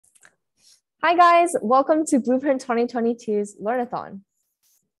Hi guys, welcome to Blueprint 2022's Learnathon.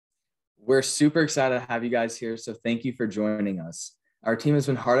 We're super excited to have you guys here, so thank you for joining us. Our team has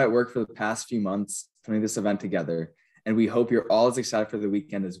been hard at work for the past few months putting this event together, and we hope you're all as excited for the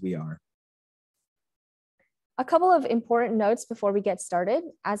weekend as we are. A couple of important notes before we get started.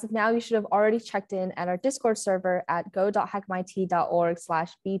 As of now, you should have already checked in at our Discord server at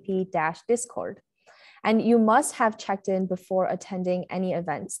go.hackmit.org/bp-discord. And you must have checked in before attending any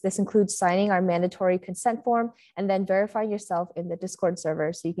events. This includes signing our mandatory consent form and then verifying yourself in the Discord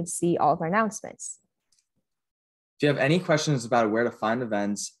server so you can see all of our announcements. If you have any questions about where to find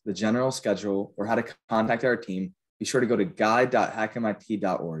events, the general schedule, or how to contact our team, be sure to go to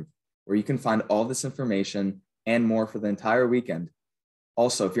guide.hackmit.org, where you can find all this information and more for the entire weekend.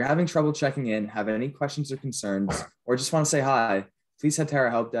 Also, if you're having trouble checking in, have any questions or concerns, or just want to say hi, please head to our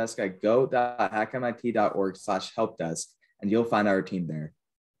help desk at go.hackmit.org/helpdesk, and you'll find our team there.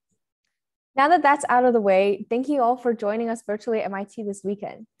 Now that that's out of the way, thank you all for joining us virtually at MIT this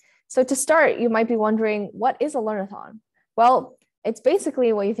weekend. So to start, you might be wondering, what is a Learnathon? Well, it's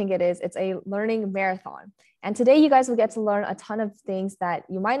basically what you think it is. It's a learning marathon. And today you guys will get to learn a ton of things that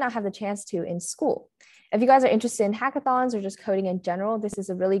you might not have the chance to in school. If you guys are interested in hackathons or just coding in general, this is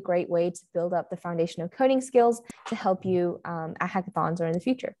a really great way to build up the foundation of coding skills to help you at hackathons or in the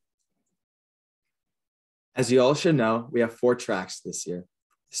future. As you all should know, we have 4 tracks this year: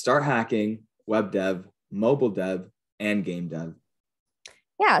 Start Hacking, Web Dev, Mobile Dev, and Game Dev.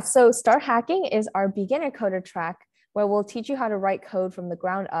 Yeah, so Start Hacking is our beginner coder track where we'll teach you how to write code from the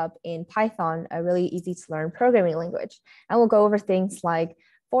ground up in Python, a really easy to learn programming language. And we'll go over things like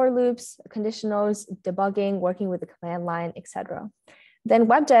for loops, conditionals, debugging, working with the command line, etc. Then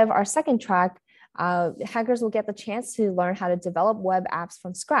Web Dev, our second track, hackers will get the chance to learn how to develop web apps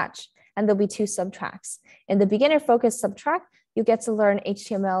from scratch. And there'll be 2 subtracks. In the beginner focused subtrack, you get to learn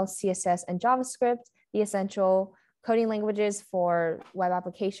HTML, CSS, and JavaScript, the essential coding languages for web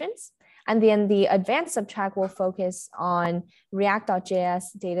applications. And then the advanced subtrack will focus on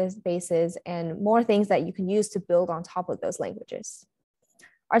React.js, databases, and more things that you can use to build on top of those languages.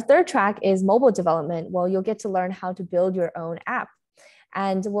 Our third track is mobile development. Well, you'll get to learn how to build your own app.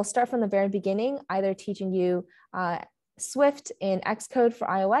 And we'll start from the very beginning, either teaching you Swift in Xcode for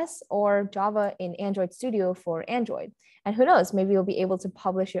iOS or Java in Android Studio for Android. And who knows, maybe you'll be able to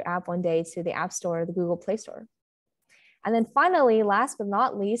publish your app one day to the App Store or the Google Play Store. And then finally, last but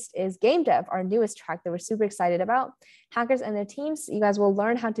not least, is Game Dev, our newest track that we're super excited about. Hackers and their teams, you guys will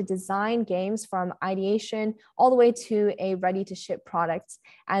learn how to design games from ideation all the way to a ready-to-ship product.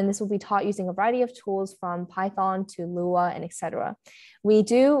 And this will be taught using a variety of tools from Python to Lua and etc. We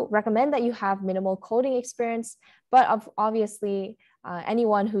do recommend that you have minimal coding experience, but obviously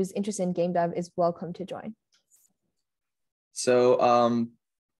anyone who's interested in game dev is welcome to join. So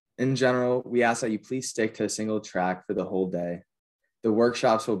in general, we ask that you please stick to a single track for the whole day. The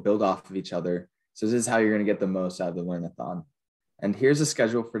workshops will build off of each other, so this is how you're going to get the most out of the Learnathon. And here's the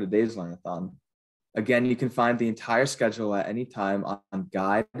schedule for today's Learnathon. Again, you can find the entire schedule at any time on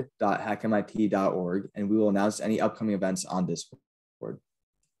guide.hackmit.org, and we will announce any upcoming events on Discord.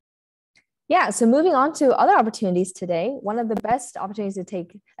 Yeah, so moving on to other opportunities today, one of the best opportunities to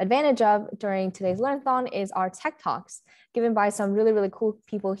take advantage of during today's Learnathon is our Tech Talks, given by some really, really cool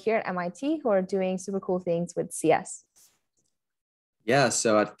people here at MIT who are doing super cool things with CS. Yeah,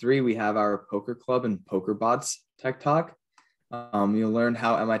 so at 3, we have our Poker Club and Poker Bots Tech Talk. You'll learn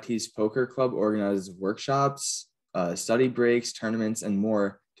how MIT's Poker Club organizes workshops, study breaks, tournaments, and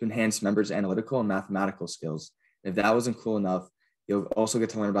more to enhance members' analytical and mathematical skills. If that wasn't cool enough, you'll also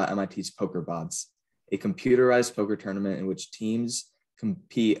get to learn about MIT's Poker Bots, a computerized poker tournament in which teams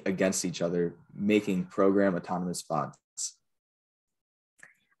compete against each other, making program autonomous bots.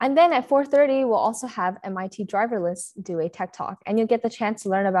 And then at 4:30, we'll also have MIT Driverless do a tech talk, and you'll get the chance to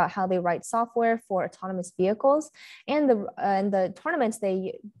learn about how they write software for autonomous vehicles and the tournaments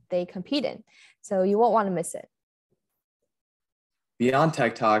they compete in. So you won't want to miss it. Beyond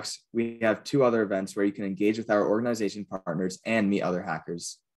Tech Talks, we have 2 other events where you can engage with our organization partners and meet other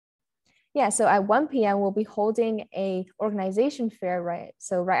hackers. Yeah, so at 1 p.m., we'll be holding a organization fair right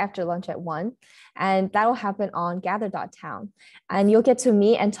after lunch at 1, and that will happen on gather.town. And you'll get to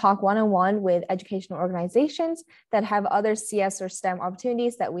meet and talk one-on-one with educational organizations that have other CS or STEM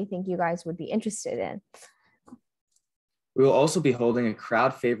opportunities that we think you guys would be interested in. We will also be holding a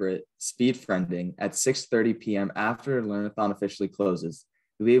crowd favorite, Speed Friending, at 6:30 p.m. after Learnathon officially closes.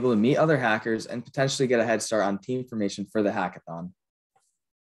 You'll be able to meet other hackers and potentially get a head start on team formation for the hackathon.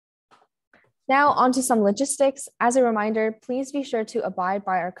 Now onto some logistics. As a reminder, please be sure to abide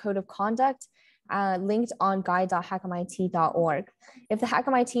by our code of conduct. linked on guide.hackmit.org. If the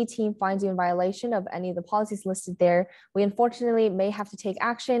HackMIT team finds you in violation of any of the policies listed there, we unfortunately may have to take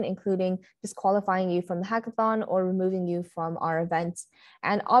action, including disqualifying you from the hackathon or removing you from our events.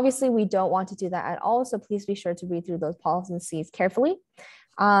 And obviously, we don't want to do that at all. So please be sure to read through those policies carefully.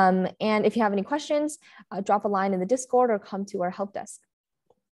 And if you have any questions, drop a line in the Discord or come to our help desk.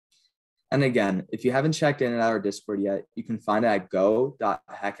 And again, if you haven't checked in at our Discord yet, you can find it at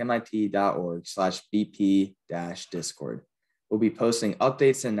go.hackmit.org/bp-discord. We'll be posting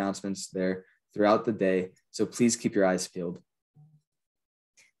updates and announcements there throughout the day, so please keep your eyes peeled.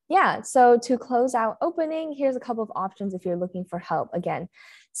 Yeah, so to close out opening, here's a couple of options if you're looking for help again.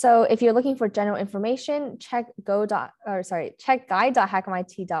 So if you're looking for general information, check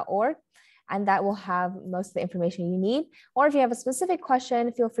guide.hackmit.org, and that will have most of the information you need. Or if you have a specific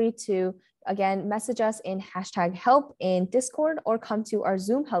question, feel free to, again, message us in #help in Discord or come to our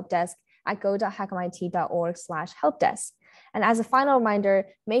Zoom help desk at go.hackmit.org/helpdesk. And as a final reminder,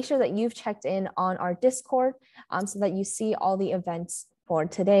 make sure that you've checked in on our Discord so that you see all the events for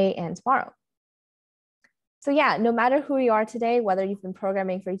today and tomorrow. So yeah, no matter who you are today, whether you've been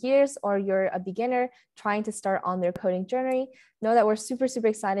programming for years or you're a beginner trying to start on their coding journey, know that we're super, super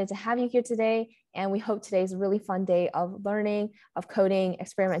excited to have you here today. And we hope today is a really fun day of learning, of coding,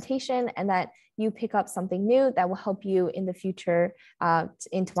 experimentation, and that you pick up something new that will help you in the future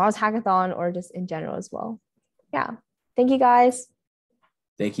in tomorrow's hackathon or just in general as well. Yeah, thank you guys.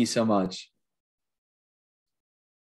 Thank you so much.